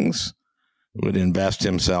things, would invest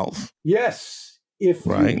himself. Yes, if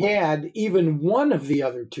he had even one of the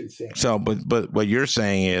other two things. So, but what you're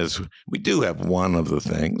saying is we do have one of the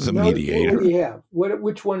things, a mediator. What do you have?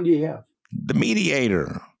 Which one do you have? The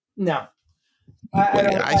mediator. No.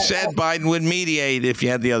 I said Biden would mediate if you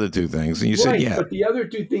had the other two things, and you said yeah. But the other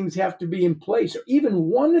two things have to be in place, or even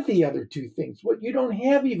one of the other two things. What you don't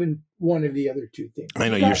have even one of the other two things. I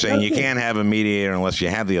know you're saying you can't have a mediator unless you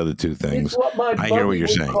have the other two things. I hear what you're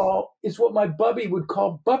saying. It's what my bubby would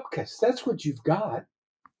call bupkis. That's what you've got.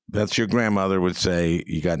 That's your grandmother would say.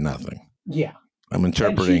 You got nothing. Yeah, I'm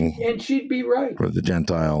interpreting, and she'd be right for the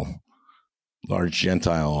large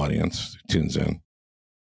Gentile audience who tunes in.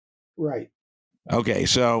 Right. Okay,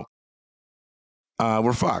 so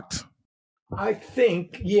we're fucked. I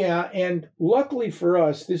think, yeah, and luckily for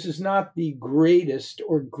us, this is not the greatest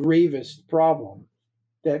or gravest problem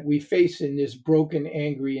that we face in this broken,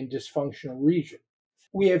 angry, and dysfunctional region.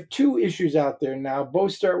 We have two issues out there now.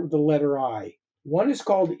 Both start with the letter I. One is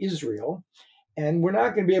called Israel, and we're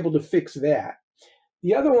not going to be able to fix that.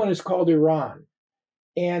 The other one is called Iran.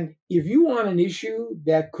 And if you want an issue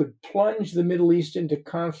that could plunge the Middle East into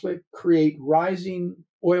conflict, create rising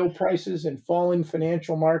oil prices and falling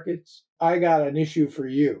financial markets, I got an issue for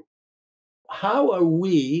you. How are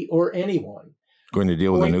we or anyone going to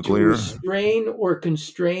deal with the nuclear? To restrain or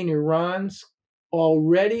constrain Iran's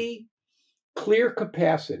already clear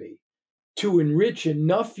capacity to enrich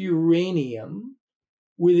enough uranium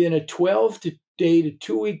within a 12 to day to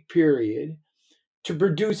 2 week period to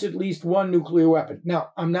produce at least one nuclear weapon. Now,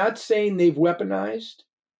 I'm not saying they've weaponized.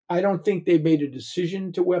 I don't think they've made a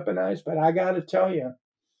decision to weaponize, but I got to tell you,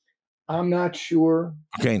 I'm not sure.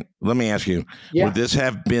 Okay, let me ask you, would this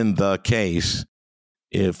have been the case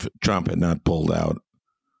if Trump had not pulled out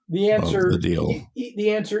the answer, of the deal? The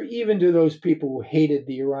answer, even to those people who hated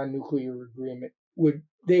the Iran nuclear agreement, would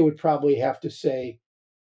probably have to say,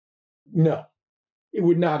 no, it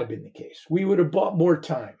would not have been the case. We would have bought more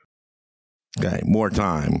time. Okay, more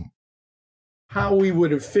time. How we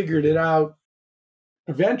would have figured it out,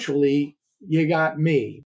 eventually, you got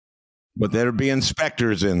me. But there'd be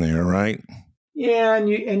inspectors in there, right? Yeah, and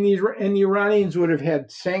the Iranians would have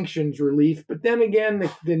had sanctions relief. But then again,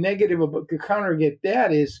 the negative about the countergate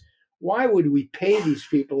that is, why would we pay these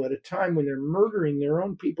people at a time when they're murdering their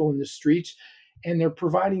own people in the streets and they're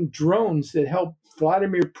providing drones that help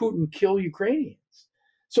Vladimir Putin kill Ukrainians?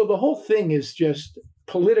 So the whole thing is just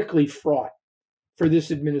politically fraught for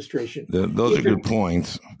this administration. Those are good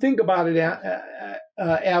points. Think about it,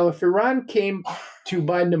 Al. If Iran came to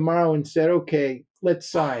Biden tomorrow and said, okay, let's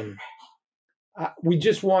sign, we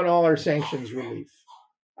just want all our sanctions relief.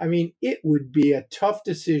 I mean, it would be a tough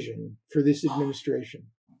decision for this administration.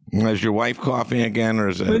 Is your wife coughing again, or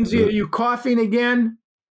is it? Lindsay, are you coughing again?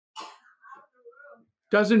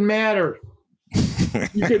 Doesn't matter.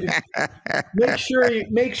 You could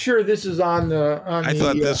make sure this is on the. I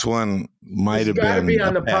thought this one might have been. Got to be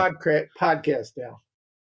on the podcast now.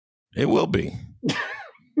 It will be.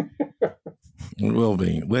 It will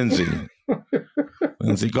be, Lindsay.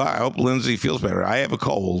 Lindsay, I hope Lindsay feels better. I have a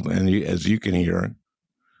cold, and as you can hear,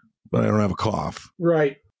 but I don't have a cough.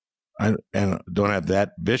 Right. And don't have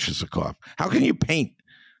that vicious a cough. How can you paint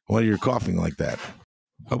while you're coughing like that?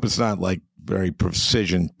 Hope it's not like very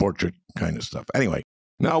precision portrait kind of stuff. Anyway,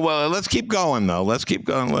 no. Well, let's keep going though. Let's keep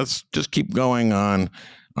going. Let's just keep going on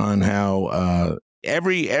how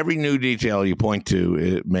every new detail you point to,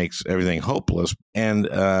 it makes everything hopeless. And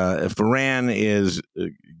if Iran is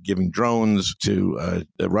giving drones to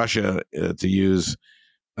Russia to use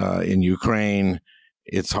in Ukraine,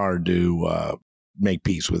 it's hard to make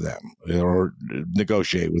peace with them or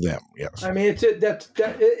negotiate with them. Yes, I mean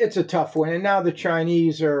it's a tough one. And now the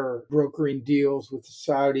Chinese are brokering deals with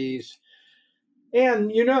the Saudis,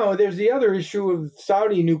 and there's the other issue of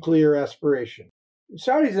Saudi nuclear aspiration.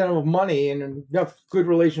 Saudis don't have money and enough good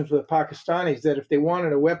relations with the Pakistanis that if they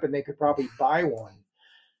wanted a weapon, they could probably buy one.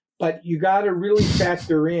 But you got to really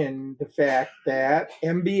factor in the fact that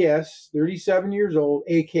MBS, 37 years old,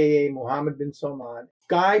 a.k.a. Mohammed bin Salman,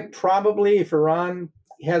 guy probably, if Iran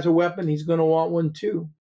has a weapon, he's going to want one too.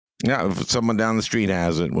 Yeah, if someone down the street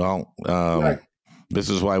has it, well, right. This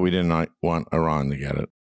is why we didn't want Iran to get it.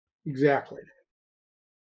 Exactly.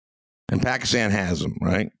 And Pakistan has them,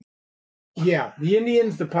 right? Yeah, the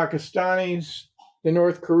Indians, the Pakistanis, the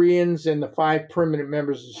North Koreans, and the 5 permanent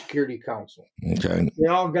members of the Security Council. Okay. They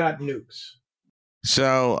all got nukes.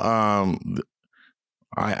 So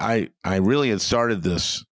I really had started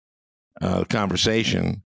this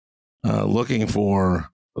conversation looking for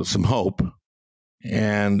some hope.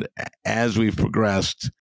 And as we've progressed,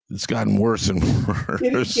 it's gotten worse and worse.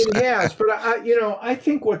 It has, but I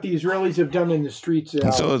think what the Israelis have done in the streets,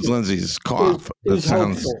 and so is Lindsay's cough. Is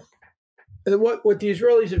hopeful. What the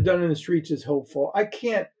Israelis have done in the streets is hopeful.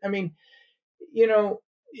 The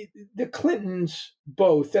Clintons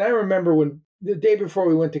both, and I remember when the day before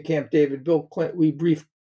we went to Camp David, Bill Clinton, we briefed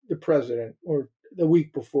the president, or the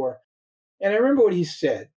week before, and I remember what he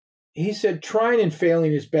said. He said, trying and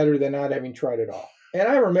failing is better than not having tried at all. And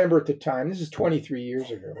I remember at the time, this is 23 years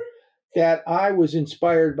ago, that I was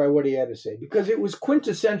inspired by what he had to say because it was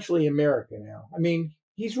quintessentially American now. I mean,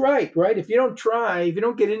 he's right? If you don't try, if you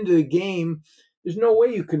don't get into the game, there's no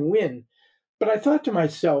way you can win. But I thought to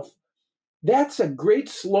myself, that's a great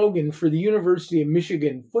slogan for the University of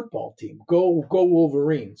Michigan football team. Go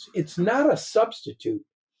Wolverines. It's not a substitute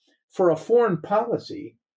for a foreign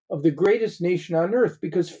policy of the greatest nation on earth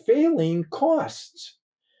because failing costs.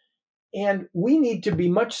 And we need to be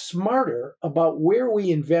much smarter about where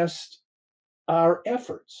we invest our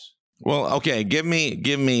efforts. Well, okay, give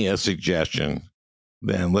me a suggestion.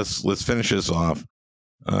 Then let's finish this off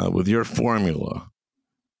with your formula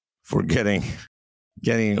for getting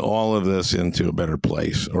all of this into a better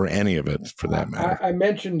place, or any of it for that matter. I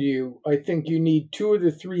mentioned to you, I think you need 2 of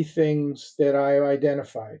the 3 things that I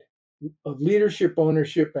identified: of leadership,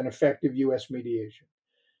 ownership, and effective U.S. mediation.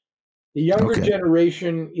 The younger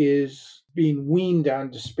generation is being weaned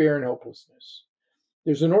on despair and hopelessness.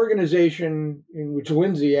 There's an organization in which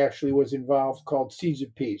Lindsay actually was involved called Seeds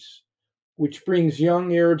of Peace, which brings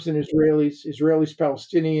young Arabs and Israelis,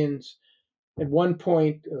 Palestinians, at one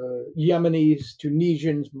point Yemenis,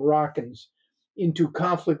 Tunisians, Moroccans into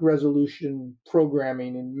conflict resolution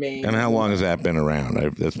programming in Maine. And how long has that been around?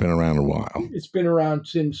 That's been around a while. It's been around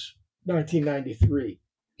since 1993.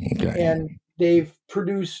 Okay. And they've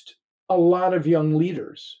produced a lot of young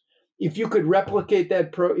leaders. If you could replicate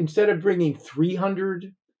that instead of bringing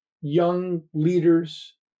 300 young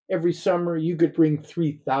leaders every summer, you could bring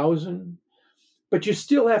 3,000. But you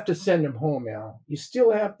still have to send them home, Al. They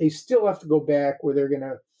still have to go back where they're going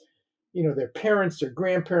to, their parents, their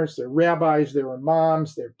grandparents, their rabbis, their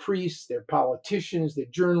imams, their priests, their politicians, their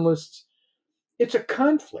journalists. It's a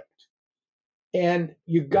conflict. And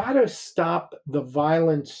you got to stop the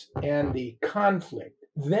violence and the conflict.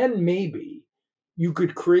 Then maybe you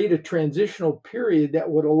could create a transitional period that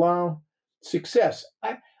would allow success.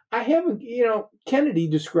 I haven't, Kennedy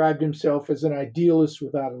described himself as an idealist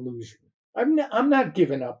without illusion. I'm not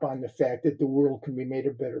giving up on the fact that the world can be made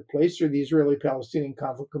a better place or the Israeli-Palestinian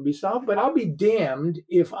conflict can be solved, but I'll be damned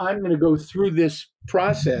if I'm going to go through this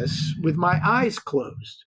process with my eyes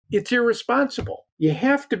closed. It's irresponsible. You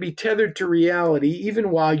have to be tethered to reality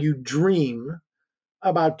even while you dream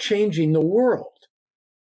about changing the world.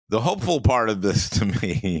 The hopeful part of this to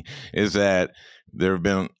me is that there have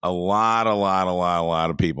been a lot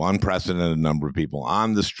of people, unprecedented number of people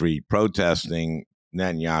on the street protesting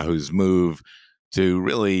Netanyahu's move to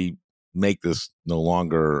really make this no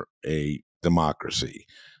longer a democracy,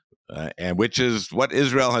 and which is what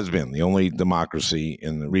Israel has been, the only democracy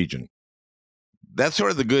in the region. That's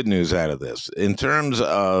sort of the good news out of this. In terms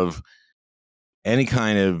of any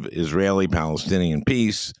kind of Israeli-Palestinian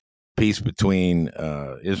peace between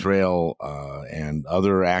Israel and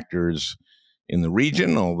other actors in the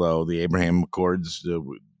region, although the Abraham Accords,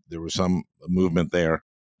 there was some movement there.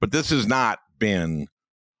 But this has not been,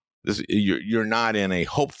 you're not in a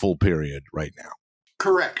hopeful period right now.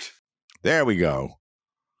 Correct. There we go.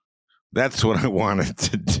 That's what I wanted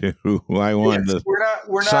to do. I wanted to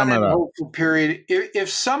we're not in a hopeful period. If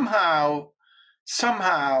somehow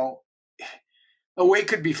a way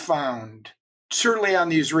could be found, certainly on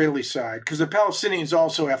the Israeli side, because the Palestinians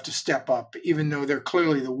also have to step up, even though they're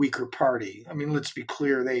clearly the weaker party. I mean, let's be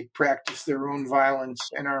clear, they practice their own violence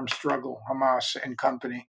and armed struggle, Hamas and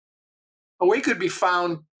company. A way could be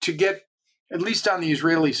found to get, at least on the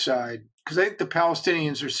Israeli side, because I think the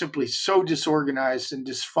Palestinians are simply so disorganized and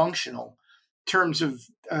dysfunctional in terms of,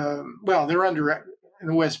 they're under, in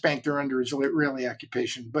the West Bank, they're under Israeli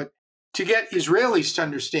occupation. But to get Israelis to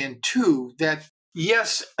understand, too, that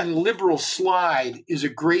yes, a liberal slide is a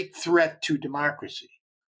great threat to democracy,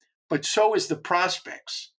 but so is the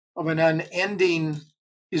prospects of an unending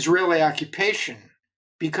Israeli occupation,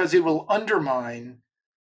 because it will undermine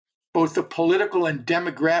both the political and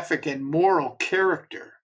demographic and moral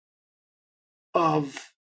character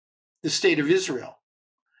of the state of Israel.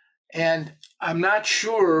 And I'm not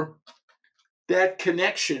sure that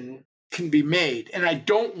connection can be made. And I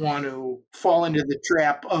don't want to fall into the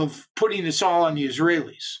trap of putting this all on the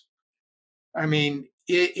Israelis. I mean,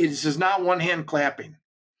 it is not one hand clapping.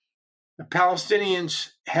 The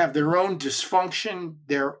Palestinians have their own dysfunction,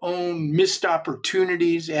 their own missed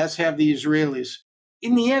opportunities, as have the Israelis.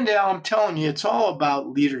 In the end, Al, I'm telling you, it's all about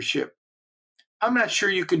leadership. I'm not sure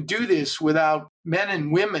you can do this without men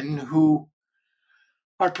and women who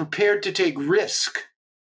are prepared to take risk.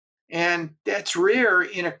 And that's rare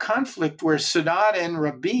in a conflict where Sadat and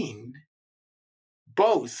Rabin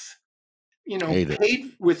both,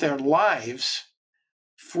 paid with their lives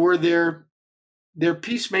for their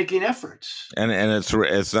peacemaking efforts. And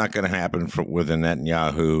it's not going to happen with a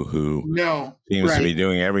Netanyahu who seems to be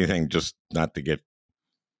doing everything just not to get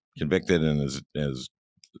convicted and is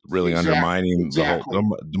really undermining the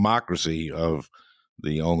whole democracy of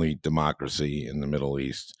the only democracy in the Middle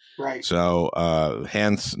East. Right. So,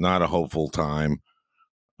 hence, not a hopeful time.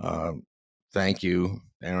 Thank you,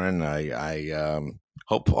 Aaron. I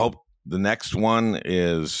hope the next one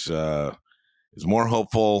is more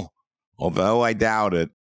hopeful, although I doubt it.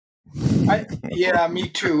 Yeah, me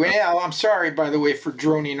too. Yeah, I'm sorry, by the way, for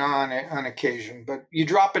droning on occasion, but you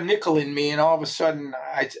drop a nickel in me, and all of a sudden,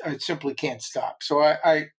 I simply can't stop. So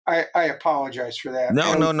I apologize for that.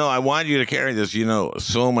 No. I want you to carry this. You know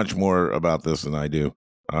so much more about this than I do.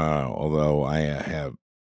 Although I have,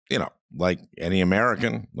 like any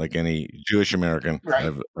American, like any Jewish American, I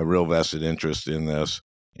have a real vested interest in this,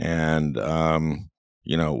 and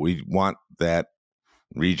we want that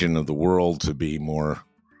region of the world to be more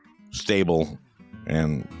stable,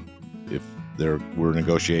 and if there were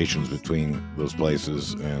negotiations between those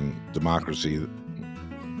places and democracy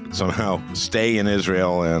somehow stay in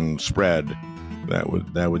Israel and spread, that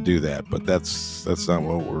would do that. But that's not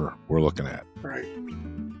what we're looking at. Right.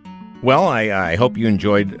 Well, I hope you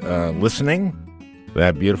enjoyed listening.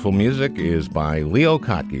 That beautiful music is by Leo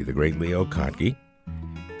Kottke, the great Leo Kottke.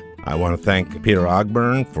 I want to thank Peter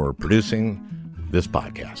Ogburn for producing this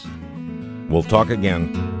podcast. We'll talk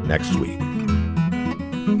again next week.